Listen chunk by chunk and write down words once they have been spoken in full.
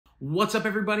What's up,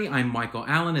 everybody? I'm Michael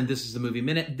Allen, and this is the Movie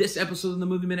Minute. This episode of the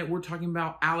Movie Minute, we're talking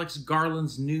about Alex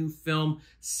Garland's new film,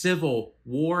 Civil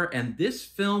War, and this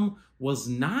film was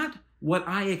not what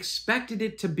I expected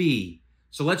it to be.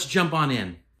 So let's jump on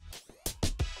in.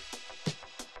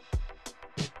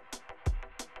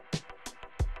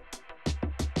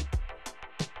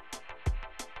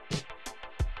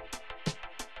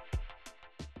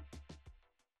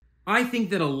 I think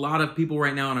that a lot of people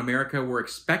right now in America were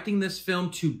expecting this film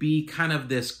to be kind of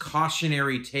this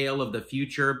cautionary tale of the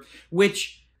future,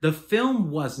 which the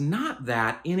film was not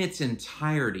that in its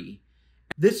entirety.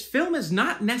 This film is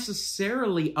not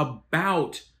necessarily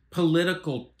about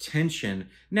political tension.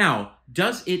 Now,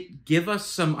 does it give us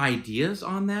some ideas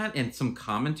on that and some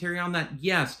commentary on that?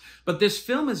 Yes, but this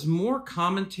film is more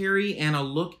commentary and a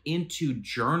look into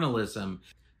journalism.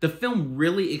 The film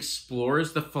really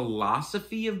explores the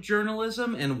philosophy of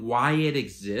journalism and why it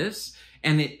exists,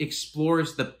 and it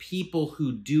explores the people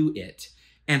who do it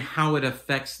and how it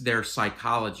affects their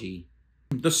psychology.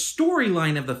 The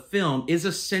storyline of the film is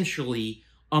essentially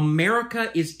America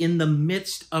is in the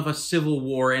midst of a civil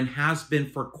war and has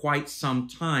been for quite some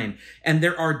time. And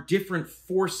there are different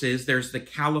forces. There's the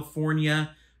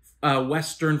California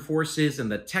Western forces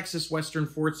and the Texas Western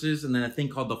forces, and then a thing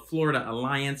called the Florida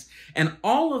Alliance. And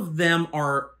all of them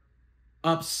are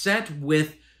upset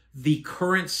with the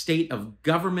current state of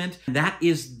government. That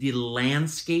is the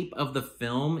landscape of the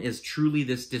film, is truly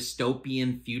this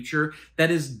dystopian future that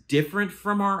is different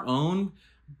from our own,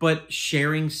 but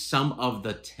sharing some of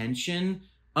the tension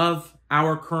of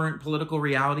our current political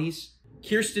realities.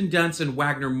 Kirsten Dunst and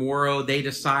Wagner Mouro, they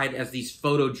decide as these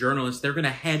photojournalists, they're going to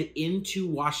head into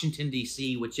Washington,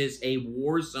 D.C., which is a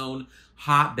war zone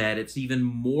hotbed. It's even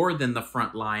more than the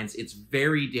front lines. It's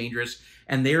very dangerous.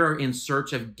 And they are in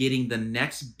search of getting the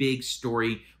next big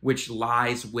story, which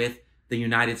lies with the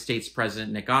United States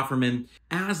President, Nick Offerman.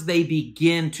 As they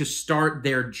begin to start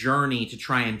their journey to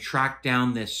try and track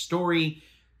down this story,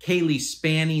 Cailee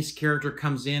Spaeny's character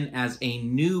comes in as a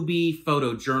newbie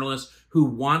photojournalist who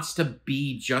wants to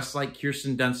be just like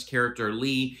Kirsten Dunst's character,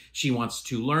 Lee. She wants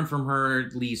to learn from her.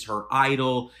 Lee's her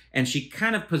idol, and she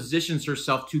kind of positions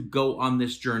herself to go on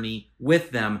this journey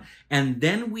with them. And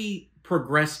then we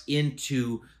progress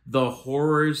into the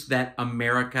horrors that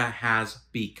America has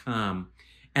become.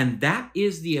 And that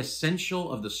is the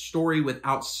essential of the story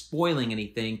without spoiling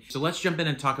anything. So let's jump in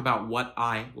and talk about what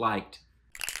I liked.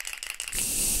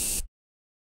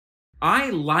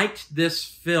 I liked this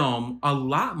film a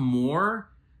lot more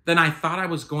than I thought I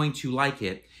was going to like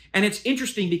it. And it's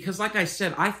interesting because, like I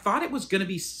said, I thought it was going to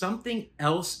be something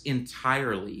else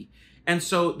entirely. And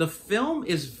so the film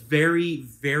is very,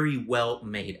 very well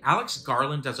made. Alex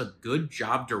Garland does a good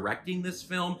job directing this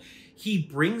film. He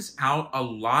brings out a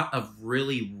lot of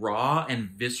really raw and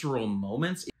visceral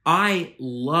moments. I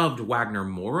loved Wagner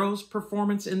Mouro's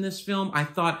performance in this film. I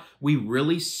thought we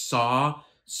really saw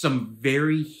some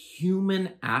very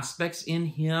human aspects in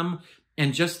him,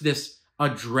 and just this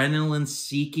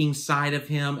adrenaline-seeking side of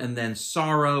him, and then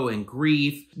sorrow and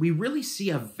grief. We really see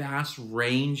a vast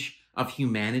range of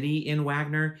humanity in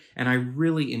Wagner, and I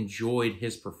really enjoyed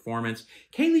his performance.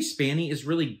 Cailee Spaeny is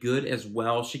really good as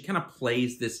well. She kind of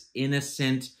plays this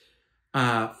innocent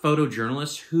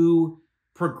photojournalist who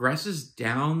progresses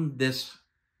down this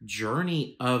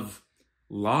journey of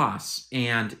loss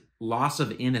and loss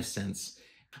of innocence.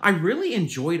 I really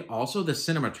enjoyed also the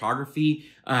cinematography.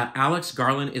 Alex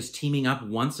Garland is teaming up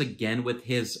once again with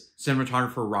his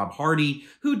cinematographer, Rob Hardy,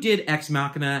 who did Ex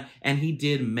Machina and he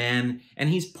did Men, and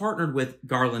he's partnered with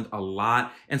Garland a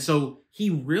lot. And so he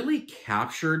really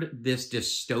captured this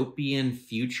dystopian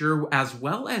future, as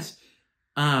well as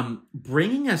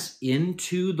bringing us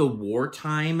into the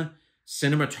wartime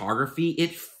cinematography.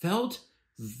 It felt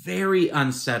very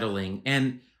unsettling,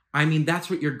 and I mean, that's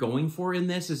what you're going for in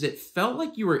this, is it felt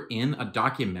like you were in a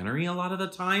documentary a lot of the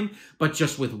time, but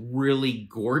just with really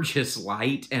gorgeous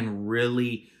light and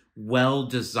really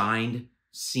well-designed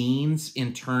scenes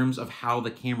in terms of how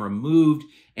the camera moved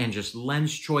and just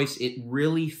lens choice. It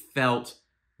really felt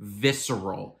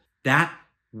visceral. That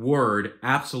word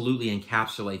absolutely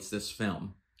encapsulates this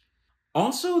film.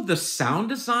 Also, the sound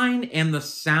design and the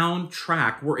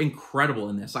soundtrack were incredible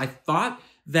in this. I thought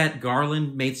that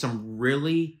Garland made some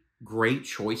really great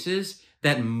choices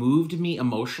that moved me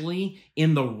emotionally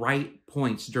in the right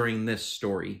points during this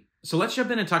story. So let's jump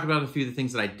in and talk about a few of the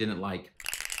things that I didn't like.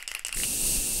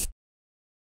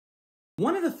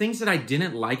 One of the things that I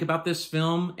didn't like about this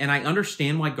film, and I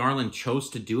understand why Garland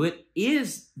chose to do it,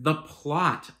 is the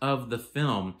plot of the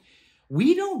film.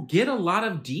 We don't get a lot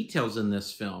of details in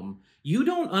this film. You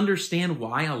don't understand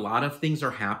why a lot of things are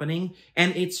happening,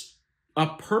 and it's a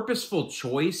purposeful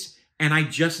choice, and I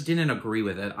just didn't agree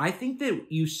with it. I think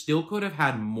that you still could have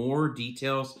had more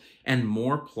details and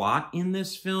more plot in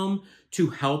this film to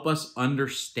help us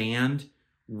understand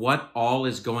what all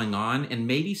is going on and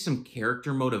maybe some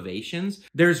character motivations.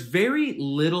 There's very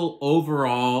little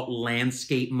overall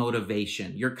landscape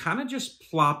motivation. You're kind of just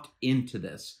plopped into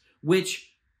this,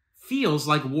 which feels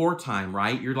like wartime,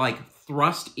 right? You're like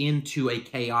thrust into a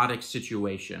chaotic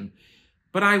situation.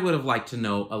 But I would have liked to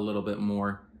know a little bit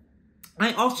more.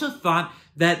 I also thought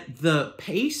that the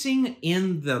pacing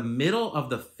in the middle of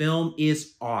the film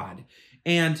is odd.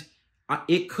 And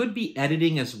it could be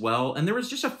editing as well. And there was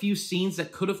just a few scenes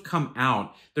that could have come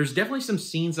out. There's definitely some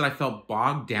scenes that I felt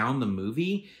bogged down the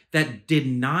movie that did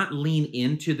not lean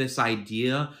into this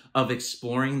idea of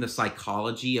exploring the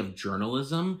psychology of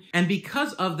journalism. And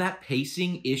because of that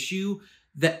pacing issue,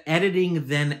 the editing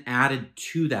then added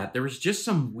to that. There was just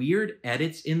some weird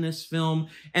edits in this film.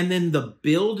 And then the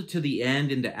build to the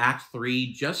end into Act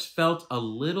 3 just felt a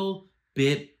little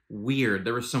bit weird.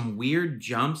 There were some weird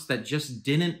jumps that just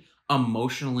didn't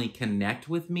emotionally connect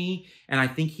with me. And I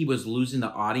think he was losing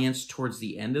the audience towards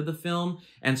the end of the film.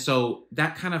 And so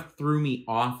that kind of threw me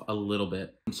off a little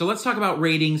bit. So let's talk about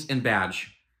ratings and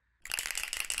badge.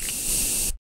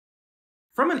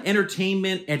 From an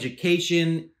entertainment,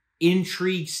 education,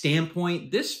 intrigue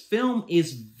standpoint, this film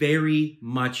is very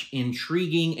much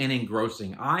intriguing and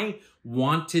engrossing. I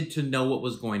wanted to know what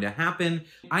was going to happen.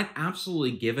 I'd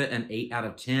absolutely give it an 8 out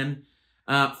of 10.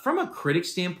 From a critic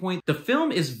standpoint, the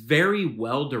film is very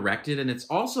well directed and it's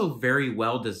also very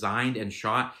well designed and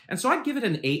shot. And so I'd give it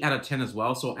an 8 out of 10 as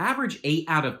well. So average 8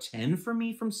 out of 10 for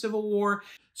me from Civil War.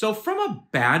 So from a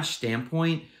badge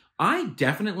standpoint, I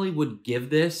definitely would give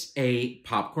this a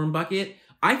popcorn bucket.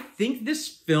 I think this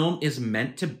film is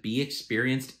meant to be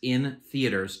experienced in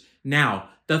theaters. Now,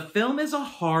 the film is a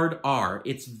hard R.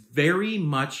 It's very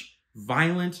much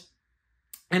violent,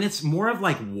 and it's more of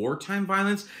like wartime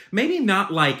violence. Maybe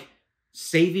not like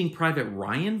Saving Private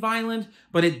Ryan violent,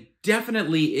 but it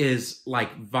definitely is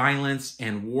like violence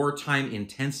and wartime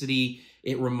intensity.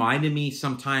 It reminded me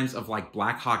sometimes of like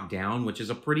Black Hawk Down, which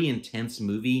is a pretty intense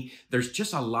movie. There's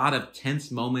just a lot of tense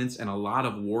moments and a lot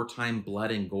of wartime blood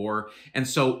and gore. And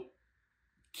so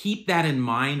keep that in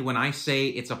mind when I say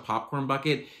it's a popcorn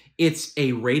bucket. It's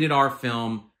a rated R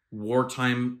film,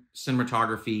 wartime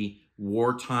cinematography,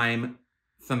 wartime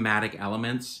thematic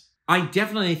elements. I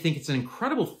definitely think it's an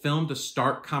incredible film to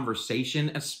start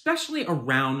conversation, especially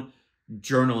around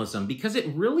journalism, because it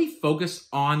really focused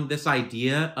on this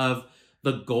idea of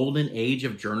the golden age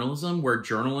of journalism, where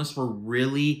journalists were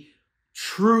really,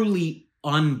 truly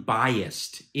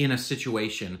unbiased in a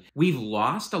situation. We've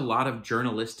lost a lot of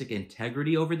journalistic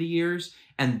integrity over the years,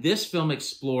 and this film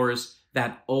explores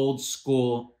that old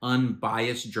school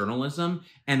unbiased journalism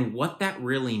and what that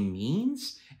really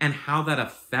means and how that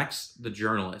affects the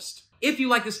journalist. If you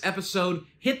like this episode,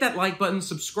 hit that like button,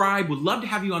 subscribe. Would love to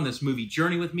have you on this movie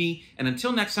journey with me. And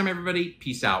until next time, everybody,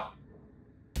 peace out.